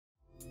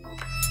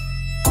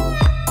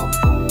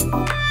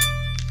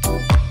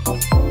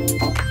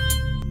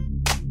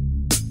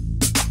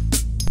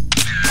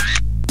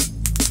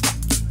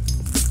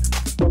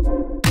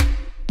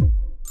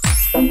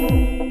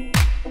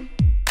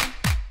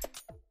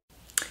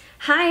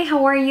Hi,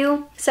 how are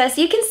you? So as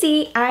you can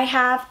see, I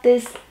have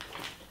this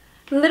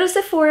little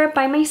Sephora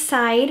by my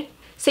side.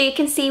 So you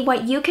can see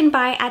what you can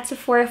buy at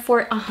Sephora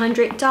for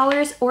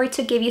 $100, or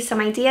to give you some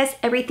ideas,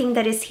 everything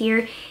that is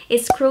here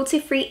is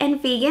cruelty-free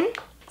and vegan.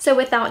 So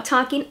without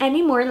talking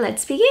anymore,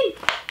 let's begin.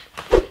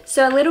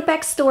 So a little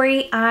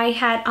backstory, I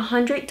had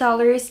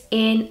 $100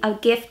 in a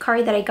gift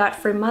card that I got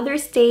for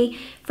Mother's Day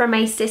from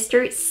my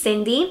sister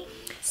Cindy.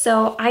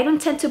 So I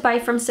don't tend to buy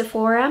from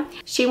Sephora.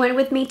 She went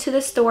with me to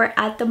the store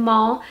at the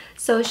mall.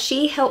 So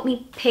she helped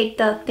me pick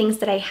the things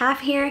that I have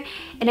here.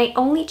 And I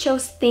only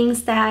chose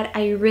things that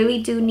I really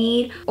do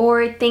need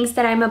or things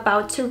that I'm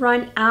about to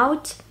run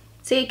out.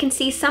 So you can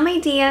see some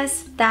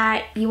ideas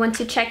that you want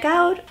to check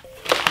out.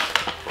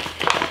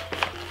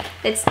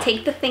 Let's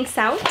take the things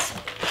out.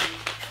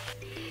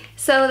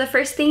 So the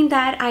first thing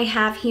that I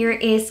have here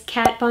is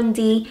Kat Von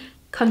D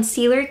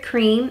Concealer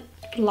Cream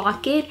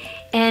Locket,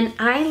 and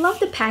I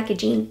love the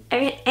packaging.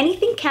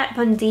 Anything Kat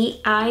Von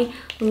D I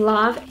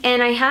love,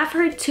 and I have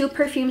her two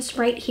perfumes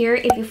right here.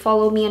 If you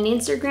follow me on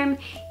Instagram,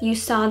 you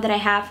saw that I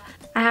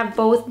have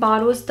both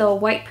bottles, the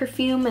white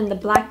perfume and the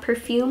black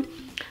perfume.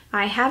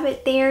 I have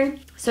it there.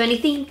 So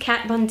anything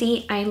Kat Von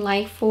D I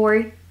like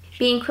for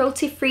being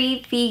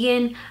cruelty-free,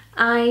 vegan.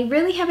 I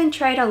really haven't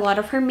tried a lot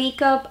of her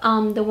makeup.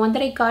 The one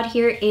that I got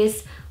here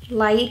is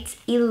Light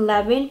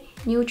 11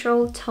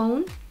 Neutral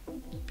Tone.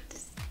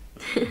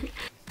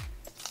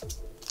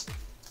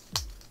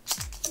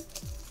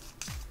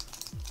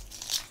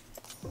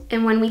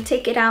 And when we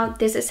take it out,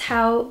 this is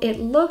how it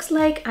looks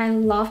like. I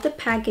love the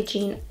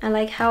packaging. I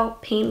like how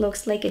paint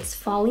looks like it's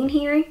falling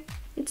here.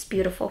 It's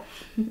beautiful.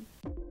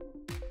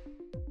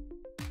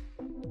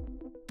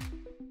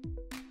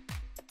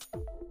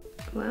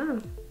 Wow.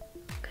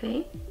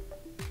 Okay.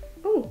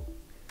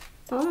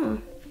 Oh,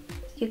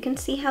 you can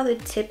see how the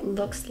tip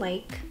looks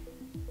like.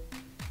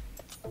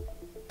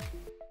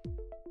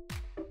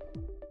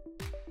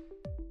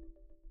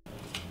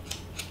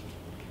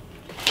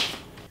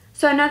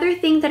 So another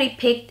thing that I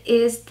picked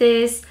is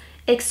this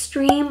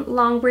Extreme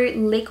Longwear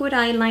Liquid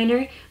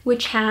Eyeliner,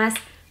 which has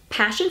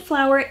passion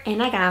flower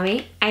and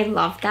agave. I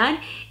love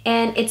that.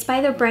 And it's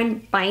by the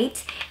brand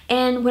Bite.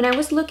 And when I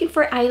was looking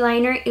for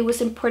eyeliner, it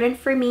was important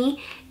for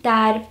me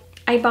that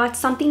I bought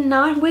something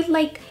not with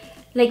like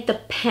the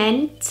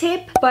pen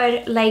tip,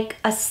 but like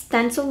a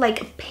stencil, like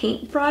a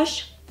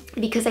paintbrush,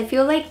 because I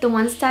feel like the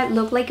ones that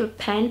look like a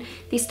pen,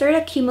 they start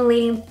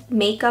accumulating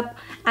makeup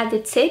at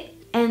the tip,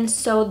 and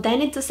so then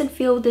it doesn't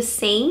feel the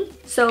same.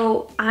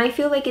 So I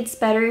feel like it's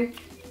better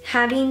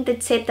having the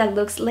tip that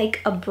looks like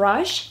a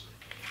brush,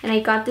 and I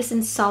got this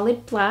in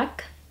solid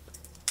black.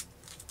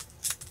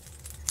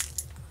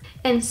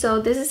 And so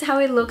this is how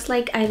it looks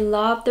like. I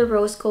love the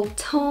rose gold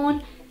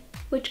tone,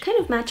 which kind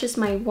of matches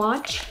my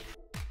watch.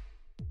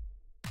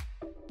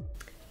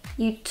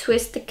 You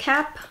twist the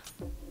cap.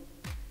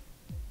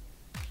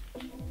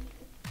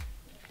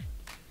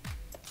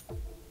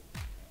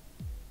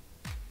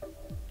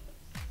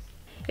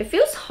 It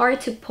feels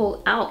hard to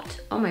pull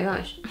out. Oh my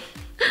gosh.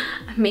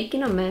 I'm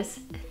making a mess.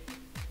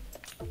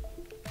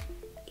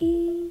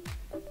 You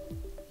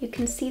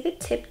can see the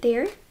tip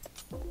there.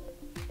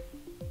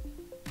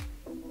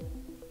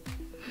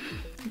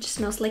 It just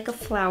smells like a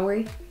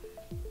flower.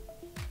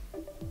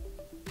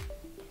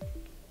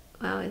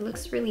 Wow, it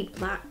looks really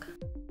black.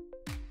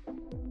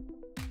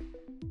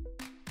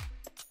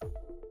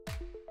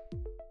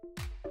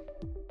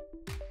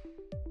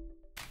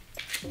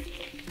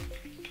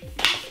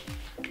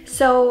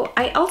 So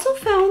I also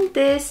found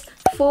this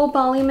full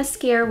volume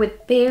mascara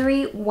with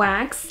berry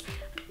wax,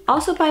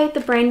 also by the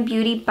brand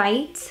Beauty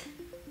Bite,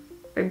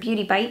 or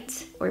Beauty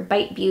Bite, or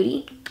Bite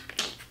Beauty.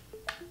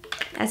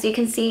 As you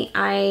can see,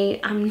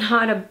 I'm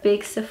not a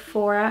big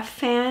Sephora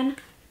fan.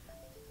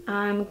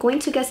 I'm going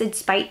to guess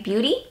it's Bite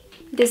Beauty.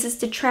 This is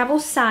the travel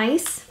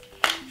size.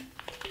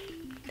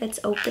 Let's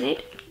open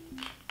it.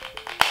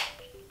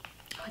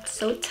 Oh, it's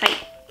so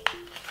tight.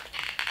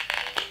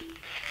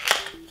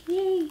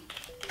 Yay.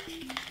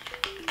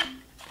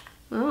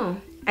 Oh,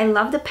 I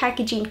love the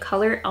packaging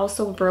color,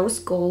 also rose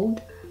gold.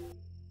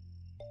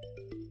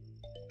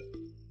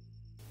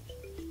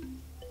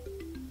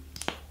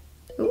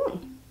 Ooh.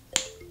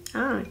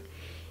 Ah.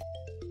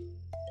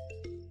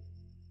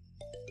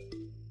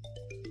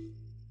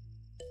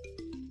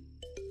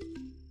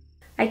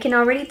 I can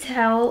already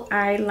tell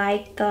I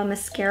like the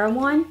mascara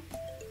one.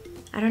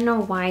 I don't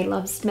know why. I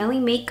love smelly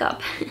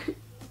makeup. It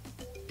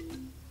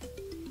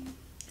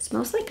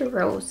smells like a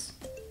rose.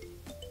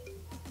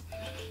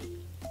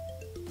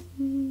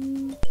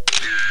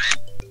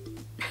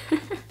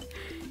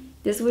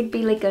 This would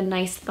be like a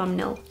nice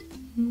thumbnail.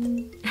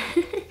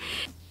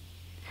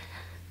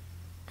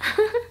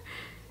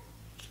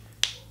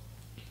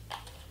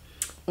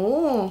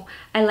 Oh,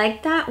 I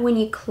like that when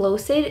you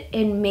close it,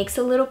 it makes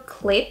a little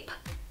clip.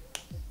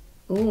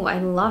 Oh, I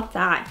love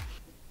that.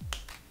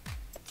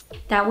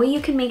 That way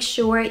you can make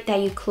sure that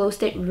you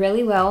closed it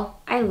really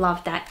well. I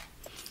love that.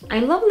 I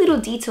love little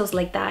details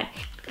like that.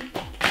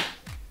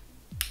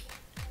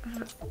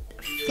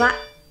 Flat.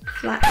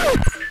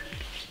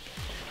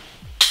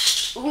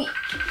 Ooh.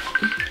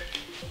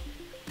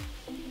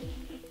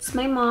 It's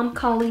my mom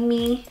calling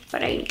me,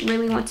 but I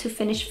really want to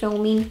finish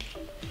filming.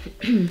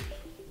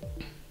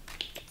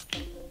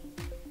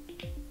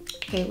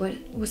 Okay,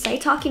 was I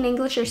talking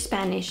English or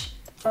Spanish?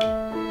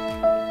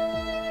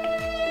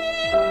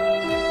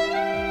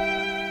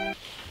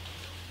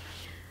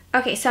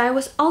 Okay, so I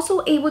was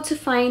also able to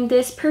find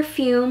this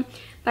perfume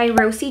by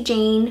Rosy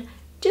Jane,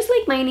 just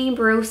like my name,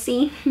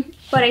 Rosy,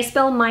 but I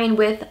spell mine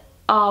with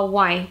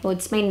Y. Well,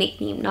 it's my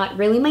nickname, not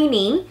really my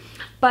name.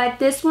 But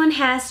this one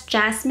has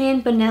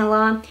jasmine,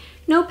 vanilla,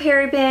 no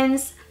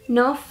parabens,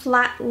 no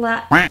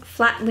flatlates,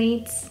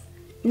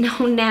 no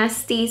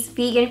nasties,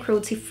 vegan,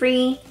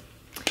 cruelty-free.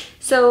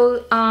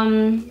 So,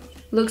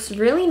 looks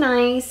really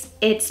nice.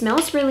 It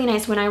smells really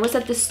nice. When I was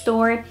at the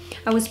store,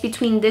 I was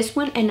between this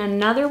one and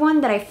another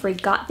one that I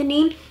forgot the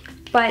name.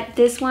 But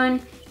this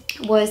one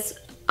was,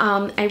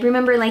 I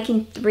remember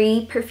liking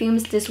 3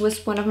 perfumes. This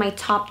was one of my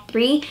top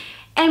 3.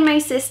 And my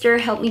sister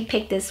helped me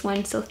pick this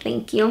one, so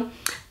thank you.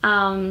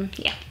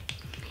 Yeah.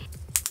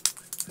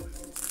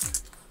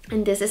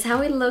 And this is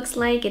how it looks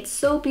like. It's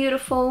so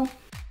beautiful.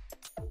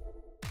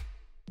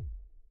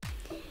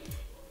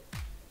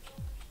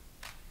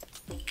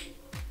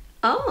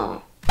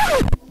 Oh.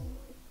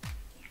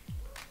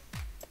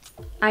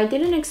 I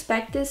didn't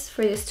expect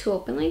for this to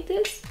open like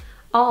this.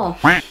 Oh.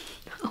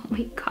 Oh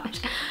my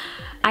gosh.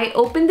 I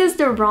opened this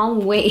the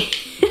wrong way.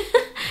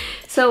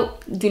 So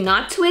do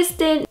not twist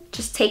it.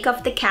 Just take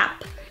off the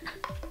cap.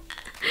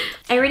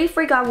 I already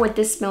forgot what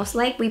this smells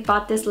like. We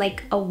bought this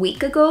like a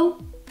week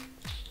ago.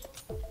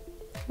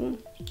 I'm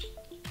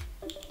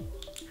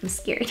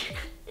scared.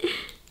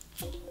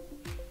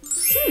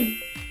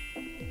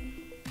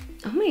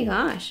 Oh my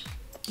gosh.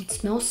 It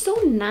smells so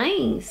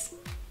nice.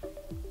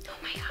 Oh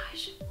my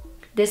gosh.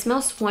 This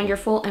smells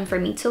wonderful, and for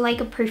me to like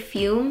a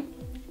perfume,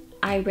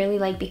 I really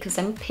like because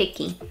I'm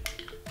picky.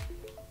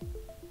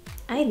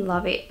 I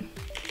love it.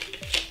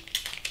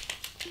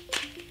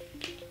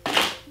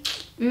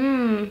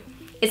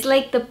 It's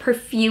like the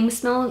perfume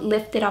smell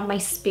lifted up my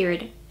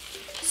spirit.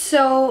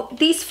 So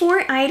these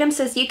 4 items,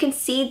 as you can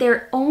see,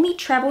 they're only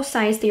travel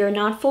size. They are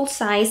not full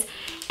size.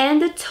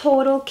 And the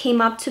total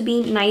came up to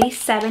be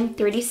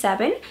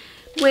 $97.37,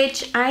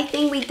 which I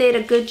think we did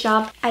a good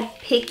job at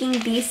picking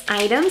these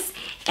items.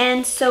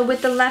 And so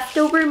with the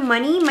leftover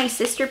money, my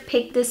sister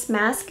picked this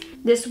mask,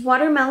 this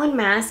watermelon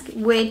mask,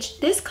 which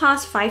this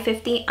cost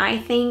 $5.50. I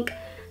think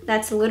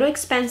that's a little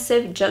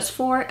expensive just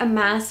for a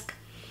mask.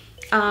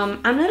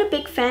 I'm not a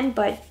big fan,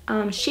 but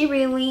she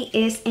really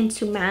is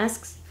into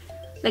masks.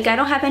 Like, I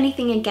don't have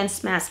anything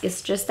against masks.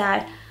 It's just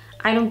that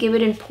I don't give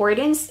it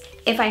importance.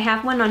 If I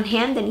have one on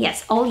hand, then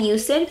yes, I'll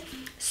use it.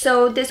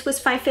 So this was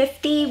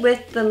 $5.50.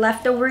 With the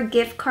leftover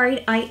gift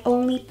card, I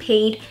only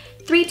paid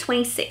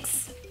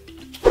 $3.26.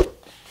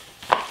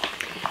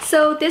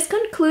 So this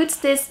concludes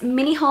this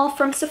mini haul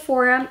from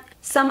Sephora.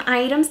 Some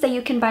items that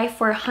you can buy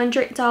for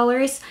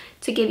 $100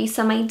 to give you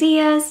some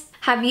ideas.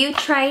 Have you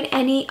tried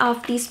any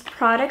of these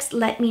products?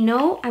 Let me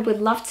know. I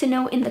would love to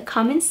know in the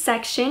comments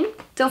section.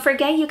 Don't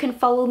forget, you can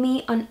follow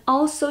me on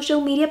all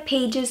social media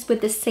pages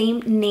with the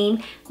same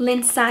name,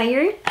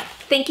 LynSire.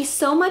 Thank you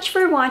so much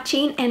for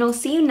watching, and I'll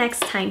see you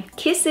next time.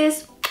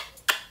 Kisses.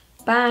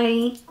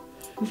 Bye.